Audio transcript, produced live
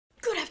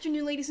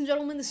afternoon, ladies and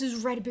gentlemen. This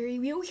is Redberry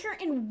Leo here,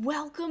 and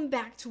welcome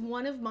back to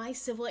one of my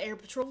Civil Air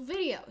Patrol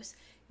videos.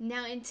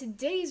 Now, in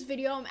today's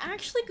video, I'm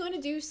actually going to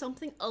do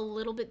something a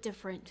little bit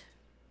different.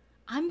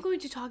 I'm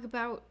going to talk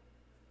about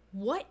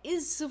what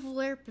is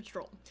Civil Air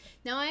Patrol.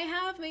 Now, I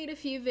have made a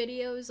few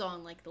videos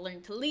on like the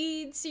Learn to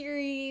Lead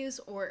series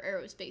or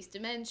Aerospace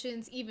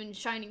Dimensions, even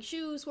shining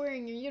shoes,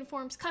 wearing your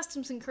uniforms,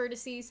 customs and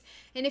courtesies.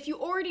 And if you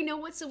already know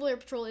what Civil Air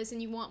Patrol is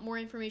and you want more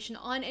information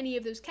on any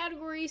of those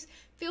categories,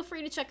 feel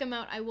free to check them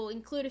out. I will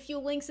include a few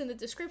links in the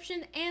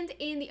description and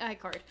in the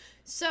iCard.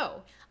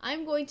 So,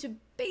 I'm going to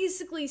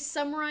basically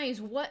summarize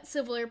what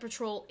Civil Air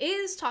Patrol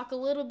is, talk a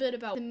little bit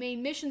about the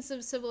main missions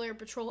of Civil Air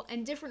Patrol,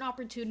 and different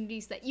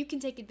opportunities that you can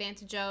take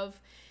advantage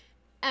of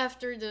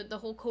after the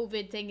whole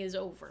COVID thing is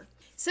over.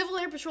 Civil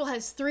Air Patrol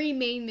has three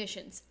main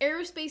missions: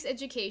 aerospace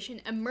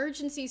education,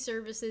 emergency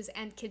services,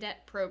 and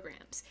cadet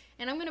programs.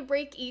 And I'm going to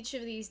break each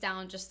of these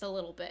down just a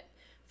little bit.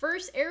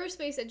 First,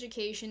 aerospace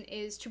education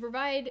is to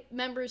provide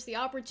members the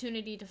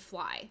opportunity to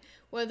fly.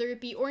 Whether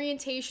it be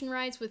orientation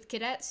rides with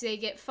cadets, they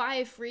get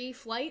 5 free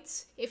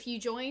flights if you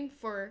join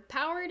for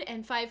powered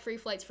and 5 free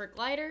flights for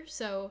glider.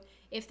 So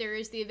if there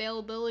is the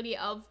availability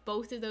of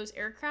both of those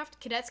aircraft,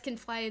 cadets can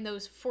fly in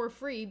those for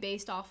free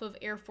based off of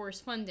Air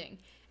Force funding,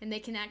 and they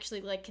can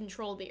actually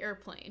control the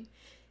airplane.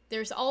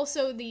 There's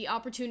also the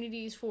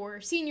opportunities for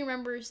senior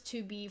members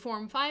to be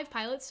Form 5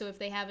 pilots, so if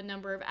they have a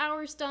number of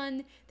hours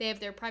done, they have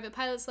their private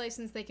pilot's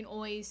license, they can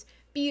always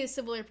be a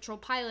Civil Air Patrol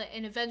pilot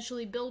and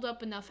eventually build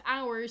up enough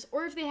hours,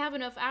 or if they have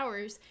enough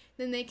hours,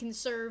 then they can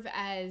serve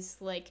as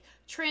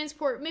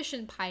transport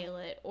mission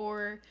pilot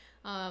or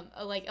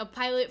a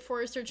pilot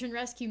for a search and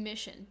rescue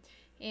mission.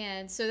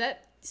 And so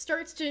that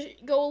starts to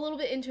go a little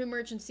bit into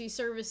emergency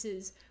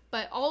services.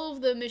 But all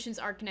of the missions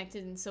are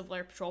connected in Civil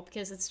Air Patrol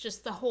because it's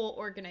just the whole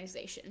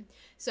organization.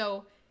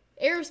 So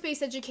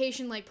aerospace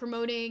education, like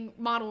promoting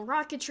model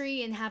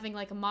rocketry and having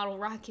a model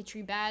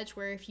rocketry badge,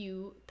 where if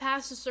you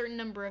pass a certain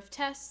number of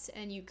tests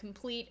and you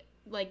complete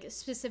a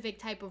specific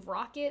type of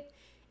rocket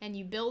and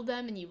you build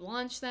them and you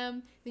launch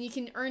them, then you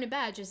can earn a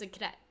badge as a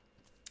cadet.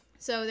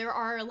 So there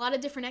are a lot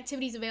of different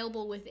activities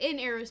available within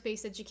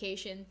aerospace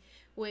education,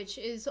 which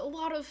is a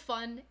lot of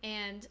fun,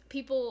 and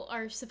people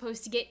are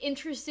supposed to get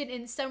interested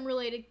in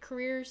STEM-related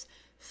careers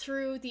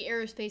through the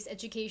aerospace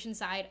education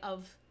side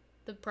of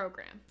the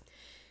program.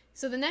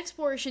 So the next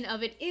portion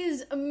of it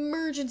is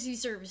emergency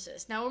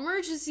services. Now,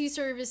 emergency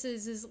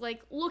services is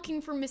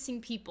looking for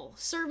missing people,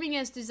 serving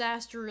as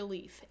disaster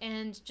relief,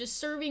 and just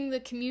serving the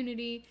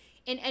community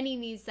in any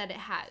needs that it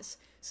has.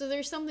 So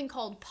there's something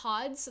called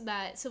pods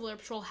that Civil Air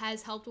Patrol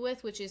has helped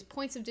with, which is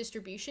points of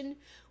distribution,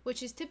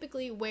 which is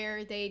typically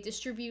where they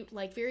distribute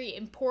very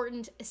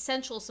important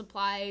essential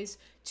supplies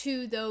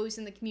to those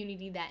in the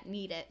community that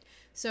need it.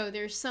 So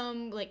there's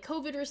some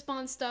COVID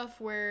response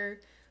stuff where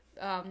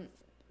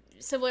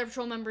Civil Air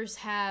Patrol members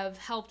have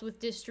helped with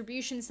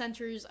distribution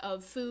centers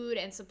of food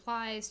and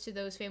supplies to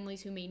those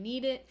families who may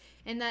need it,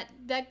 and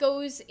that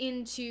goes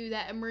into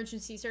that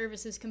emergency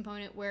services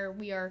component where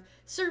we are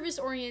service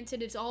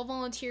oriented. It's all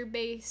volunteer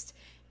based,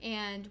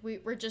 and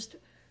we're just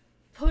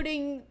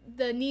putting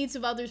the needs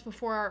of others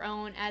before our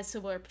own as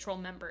Civil Air Patrol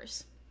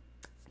members.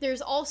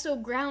 There's also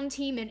ground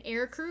team and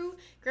air crew.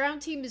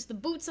 Ground team is the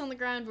boots on the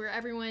ground, where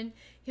everyone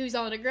who's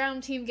on a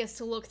ground team gets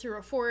to look through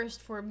a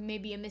forest for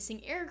maybe a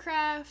missing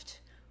aircraft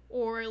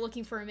or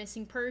looking for a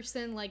missing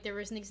person. There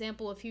was an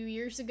example a few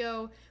years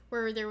ago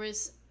where there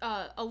was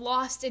a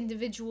lost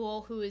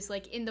individual who was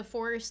in the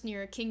forest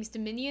near King's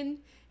Dominion,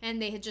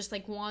 and they had just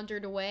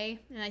wandered away.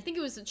 And I think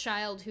it was a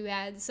child who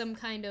had some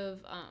kind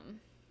of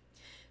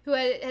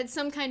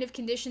some kind of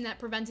condition that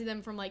prevented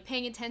them from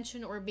paying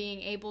attention or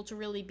being able to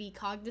really be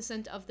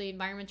cognizant of the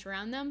environment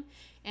around them,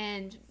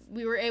 and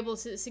we were able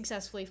to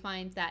successfully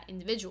find that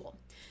individual.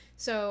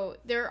 So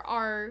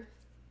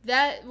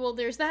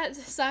there's that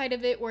side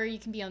of it where you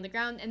can be on the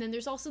ground, and then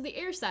there's also the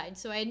air side.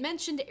 So I had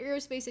mentioned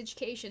aerospace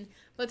education,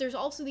 but there's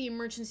also the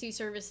emergency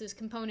services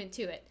component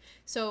to it.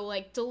 So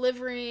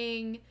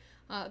delivering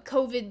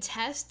COVID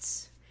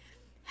tests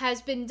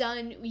has been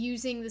done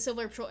using the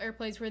Civil Air Patrol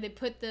airplanes, where they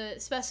put the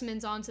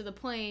specimens onto the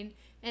plane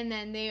and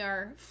then they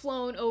are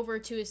flown over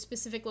to a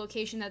specific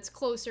location that's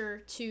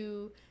closer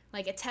to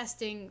a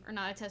testing, or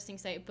not a testing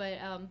site, but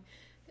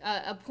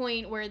a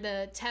point where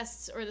the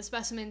tests or the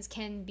specimens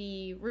can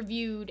be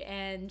reviewed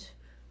and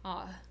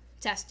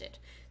tested.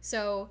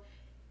 So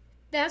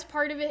that's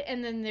part of it.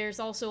 And then there's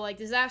also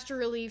disaster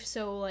relief,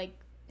 so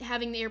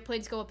having the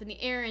airplanes go up in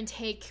the air and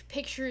take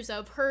pictures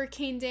of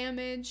hurricane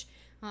damage.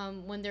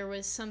 When there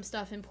was some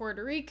stuff in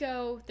Puerto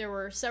Rico, there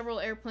were several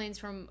airplanes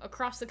from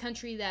across the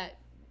country that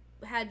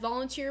had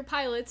volunteer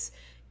pilots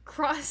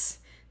cross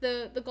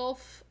the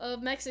Gulf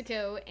of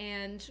Mexico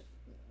and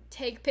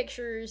take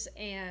pictures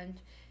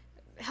and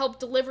help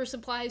deliver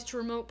supplies to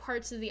remote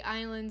parts of the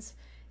islands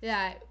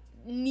that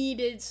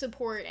needed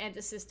support and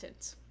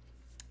assistance.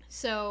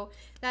 So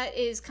that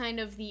is kind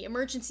of the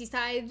emergency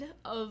side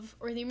of,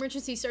 or the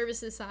emergency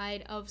services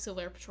side of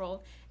Civil Air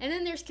Patrol. And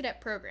then there's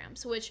cadet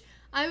programs, which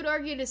I would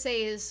argue to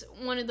say is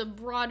one of the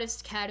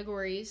broadest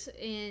categories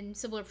in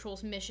Civil Air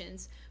Patrol's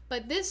missions.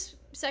 But this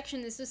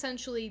section is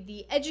essentially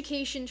the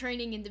education,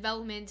 training, and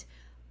development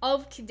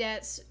of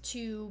cadets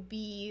to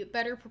be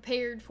better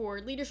prepared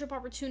for leadership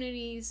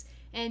opportunities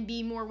and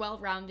be more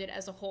well-rounded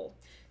as a whole.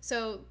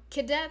 So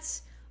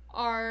cadets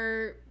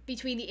are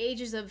between the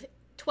ages of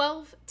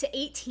 12 to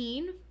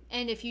 18,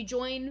 and if you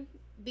join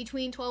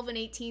between 12 and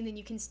 18, then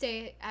you can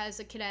stay as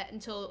a cadet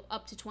until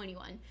up to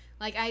 21.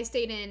 Like, I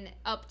stayed in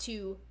up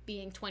to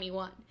being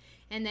 21.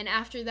 And then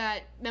after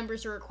that,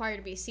 members are required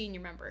to be a senior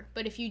member.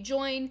 But if you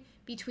join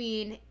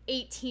between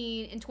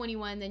 18 and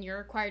 21, then you're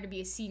required to be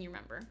a senior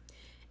member.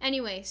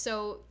 Anyway,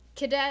 so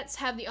cadets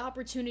have the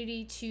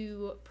opportunity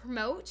to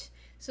promote.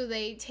 So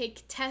they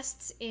take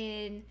tests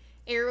in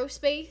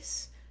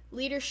aerospace,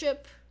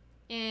 leadership,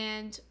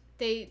 and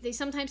they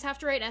sometimes have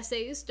to write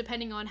essays,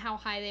 depending on how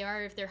high they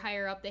are. If they're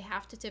higher up, they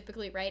have to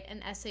typically write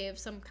an essay of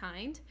some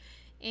kind,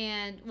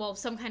 and, well,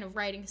 some kind of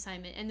writing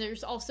assignment. And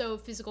there's also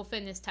physical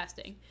fitness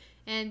testing.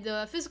 And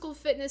the physical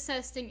fitness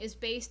testing is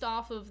based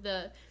off of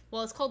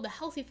it's called the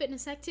Healthy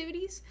Fitness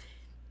Activities.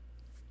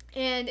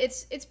 And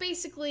it's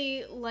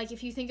basically like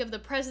if you think of the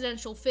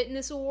Presidential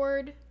Fitness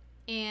Award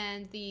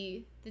and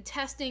the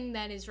testing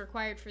that is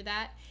required for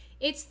that,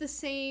 it's the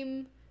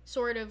same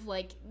sort of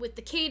like with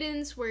the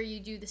cadence where you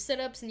do the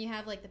sit-ups and you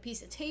have like the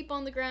piece of tape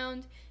on the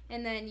ground,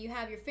 and then you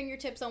have your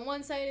fingertips on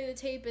one side of the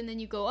tape, and then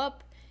you go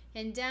up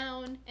and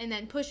down, and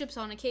then push-ups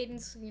on a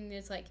cadence, and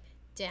it's like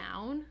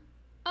down,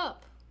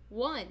 up,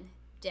 1,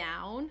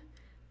 down,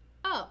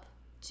 up,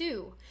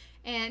 2.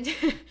 And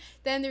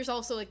then there's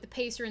also like the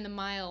pacer and the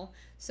mile,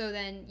 so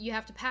then you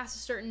have to pass a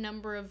certain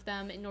number of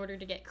them in order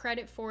to get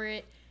credit for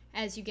it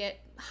as you get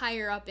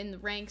higher up in the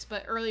ranks.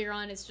 But earlier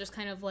on, it's just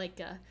kind of like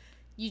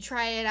you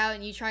try it out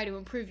and you try to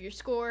improve your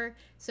score.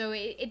 So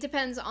it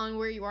depends on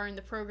where you are in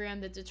the program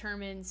that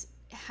determines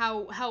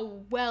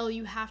how well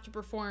you have to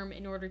perform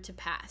in order to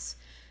pass.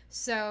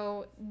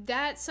 So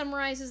that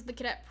summarizes the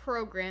cadet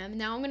program.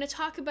 Now I'm going to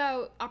talk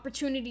about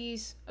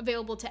opportunities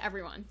available to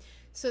everyone.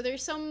 So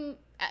there's some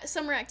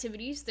summer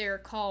activities. They're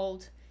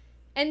called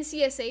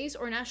NCSAs,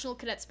 or National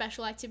Cadet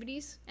Special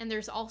Activities, and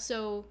there's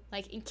also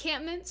like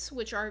encampments,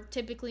 which are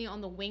typically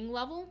on the wing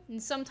level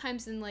and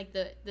sometimes in like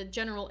the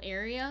general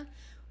area.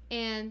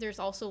 And there's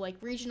also like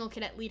Regional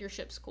Cadet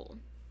Leadership School.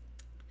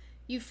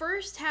 You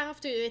first have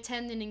to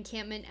attend an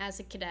encampment as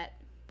a cadet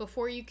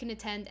before you can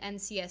attend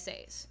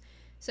NCSAs.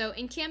 So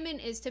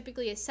encampment is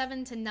typically a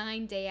 7 to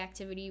 9 day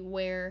activity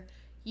where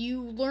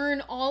you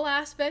learn all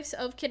aspects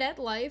of cadet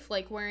life,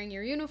 like wearing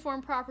your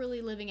uniform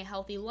properly, living a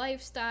healthy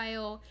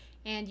lifestyle,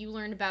 and you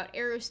learn about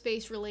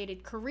aerospace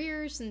related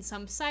careers and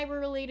some cyber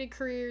related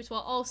careers, while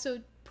also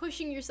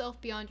pushing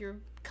yourself beyond your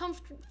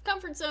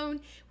comfort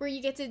zone, where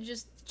you get to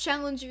just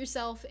challenge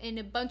yourself in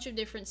a bunch of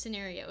different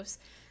scenarios.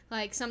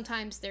 Like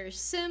sometimes there's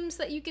sims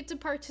that you get to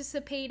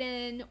participate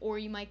in, or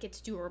you might get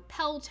to do a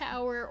rappel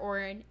tower or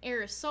an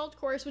air assault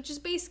course, which is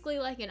basically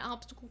like an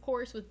obstacle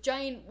course with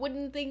giant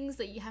wooden things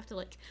that you have to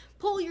like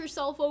pull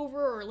yourself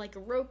over, or like a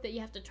rope that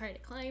you have to try to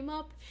climb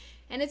up.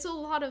 And it's a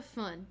lot of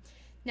fun.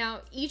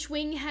 Now, each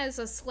wing has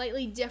a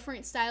slightly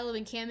different style of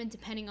encampment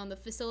depending on the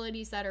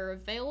facilities that are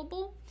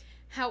available.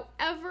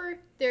 However,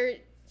 they're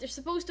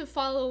supposed to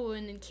follow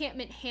an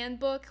encampment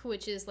handbook,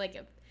 which is like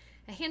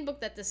a handbook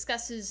that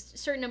discusses a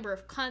certain number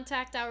of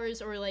contact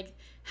hours, or like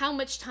how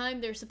much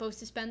time they're supposed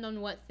to spend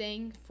on what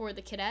thing for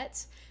the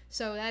cadets.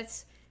 So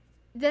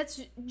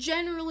that's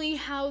generally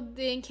how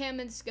the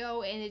encampments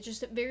go, and it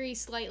just varies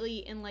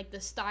slightly in like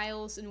the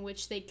styles in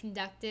which they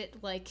conduct it.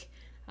 Like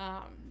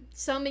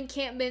some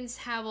encampments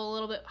have a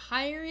little bit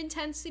higher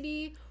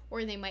intensity,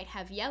 or they might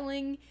have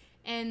yelling.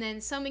 And then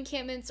some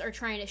encampments are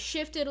trying to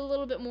shift it a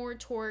little bit more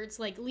towards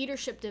like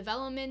leadership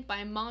development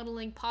by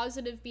modeling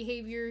positive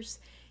behaviors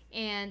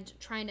and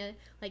trying to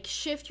like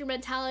shift your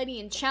mentality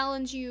and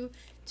challenge you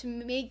to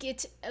make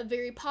it a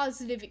very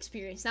positive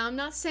experience. Now, I'm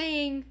not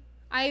saying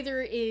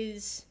either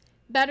is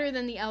better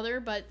than the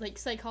other, but like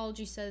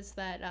psychology says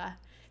that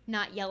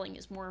not yelling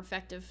is more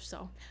effective.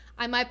 So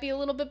I might be a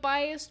little bit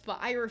biased, but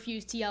I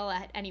refuse to yell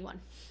at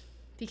anyone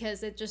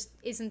because it just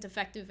isn't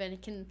effective, and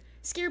it can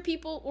scare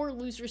people or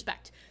lose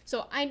respect.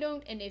 So I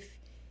don't, and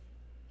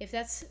if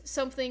that's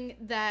something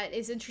that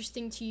is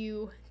interesting to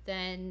you,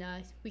 then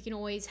we can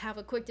always have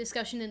a quick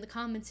discussion in the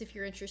comments if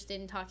you're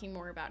interested in talking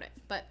more about it.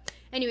 But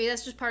anyway,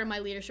 that's just part of my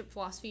leadership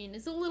philosophy, and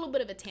it's a little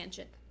bit of a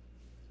tangent.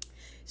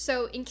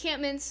 So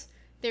encampments,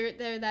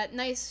 they're that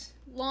nice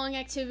long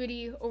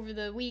activity over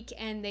the week,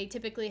 and they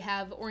typically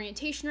have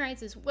orientation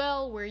rides as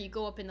well, where you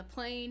go up in the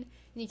plane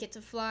and you get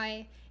to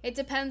fly. It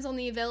depends on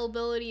the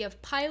availability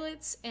of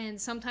pilots, and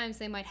sometimes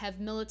they might have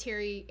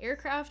military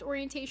aircraft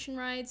orientation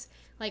rides.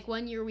 Like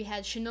one year we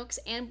had Chinooks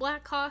and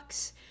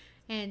Blackhawks,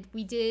 and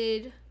we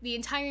did the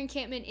entire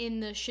encampment in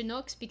the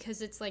Chinooks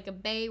because it's like a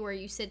bay where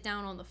you sit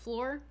down on the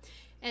floor.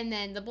 And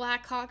then the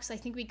Blackhawks, I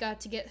think we got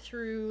to get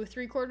through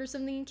 3/4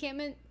 of the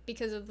encampment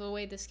because of the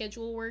way the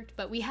schedule worked,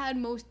 but we had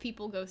most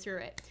people go through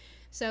it.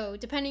 So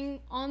depending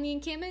on the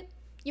encampment,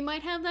 you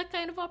might have that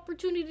kind of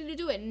opportunity to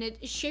do it. And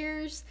it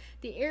shares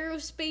the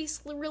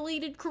aerospace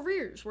related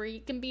careers where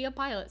you can be a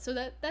pilot. So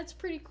that's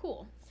pretty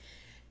cool.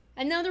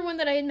 Another one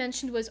that I had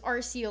mentioned was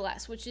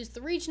RCLS, which is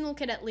the Regional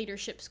Cadet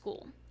Leadership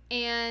School.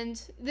 And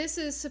this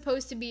is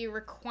supposed to be a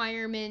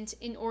requirement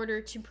in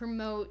order to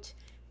promote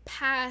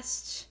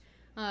past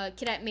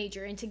cadet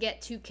major and to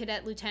get to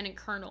cadet lieutenant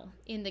colonel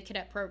in the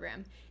cadet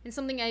program. And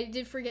something I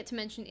did forget to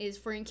mention is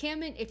for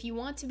encampment, if you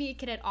want to be a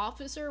cadet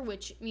officer,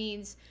 which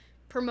means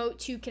promote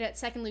to cadet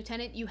second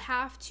lieutenant, you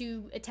have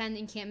to attend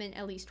encampment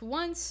at least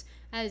once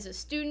as a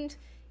student,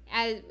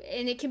 and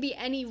it can be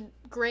any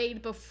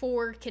grade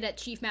before cadet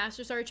chief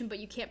master sergeant, but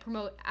you can't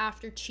promote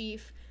after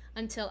chief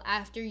until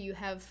after you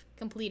have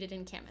completed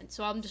encampment.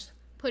 So I'm just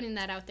putting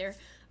that out there.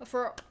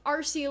 For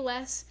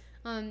RCLS,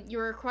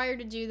 you're required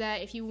to do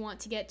that if you want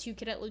to get to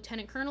cadet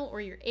lieutenant colonel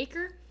or your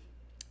ACRE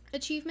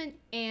achievement,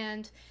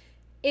 and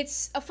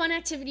it's a fun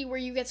activity where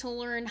you get to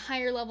learn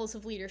higher levels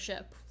of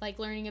leadership, like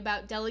learning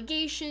about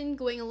delegation,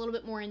 going a little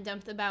bit more in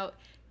depth about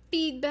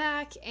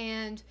feedback,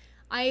 and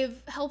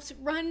I've helped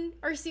run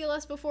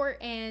RCLS before,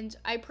 and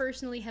I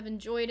personally have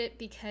enjoyed it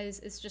because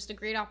it's just a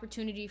great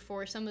opportunity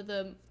for some of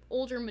the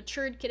older,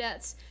 matured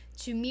cadets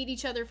to meet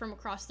each other from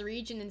across the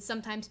region, and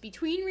sometimes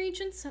between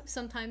regions.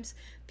 Sometimes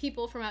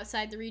people from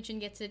outside the region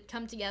get to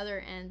come together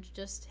and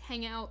just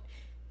hang out,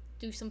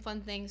 do some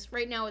fun things.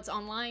 Right now it's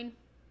online,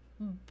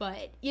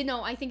 but, you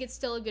know, I think it's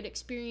still a good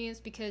experience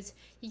because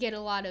you get a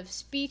lot of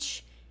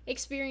speech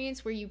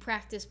experience where you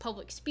practice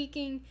public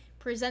speaking,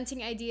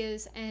 presenting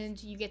ideas,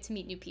 and you get to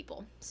meet new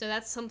people. So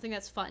that's something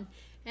that's fun.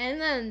 And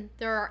then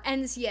there are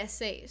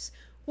NCSAs,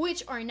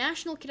 which are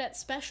National Cadet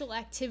Special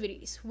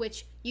Activities,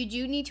 which you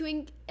do need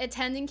to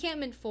attend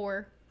encampment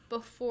for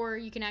before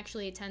you can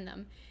actually attend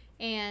them.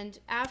 And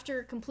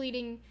after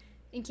completing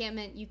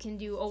encampment, you can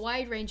do a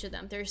wide range of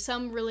them. There's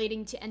some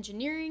relating to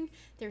engineering,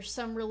 there's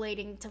some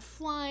relating to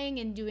flying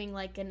and doing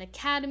like an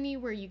academy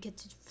where you get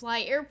to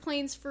fly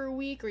airplanes for a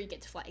week, or you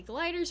get to fly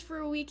gliders for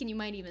a week, and you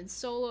might even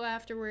solo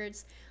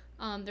afterwards.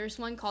 There's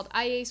one called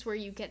IACE where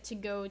you get to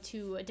go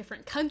to a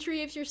different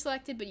country if you're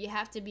selected, but you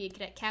have to be a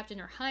cadet captain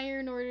or higher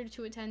in order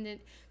to attend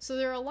it. So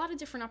there are a lot of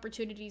different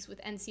opportunities with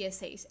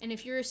NCSAs, and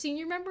if you're a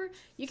senior member,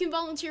 you can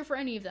volunteer for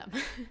any of them.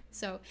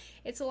 So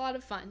it's a lot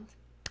of fun.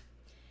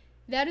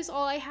 That is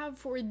all I have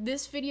for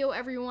this video,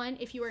 everyone.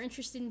 If you are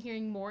interested in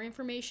hearing more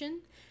information,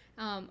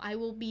 I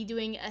will be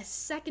doing a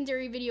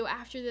secondary video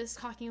after this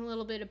talking a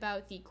little bit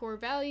about the core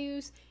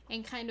values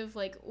and kind of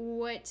like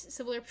what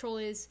Civil Air Patrol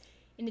is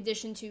in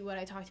addition to what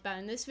I talked about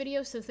in this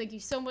video. So thank you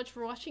so much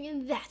for watching,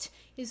 and that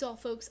is all,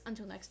 folks.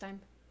 Until next time,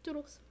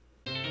 toodles.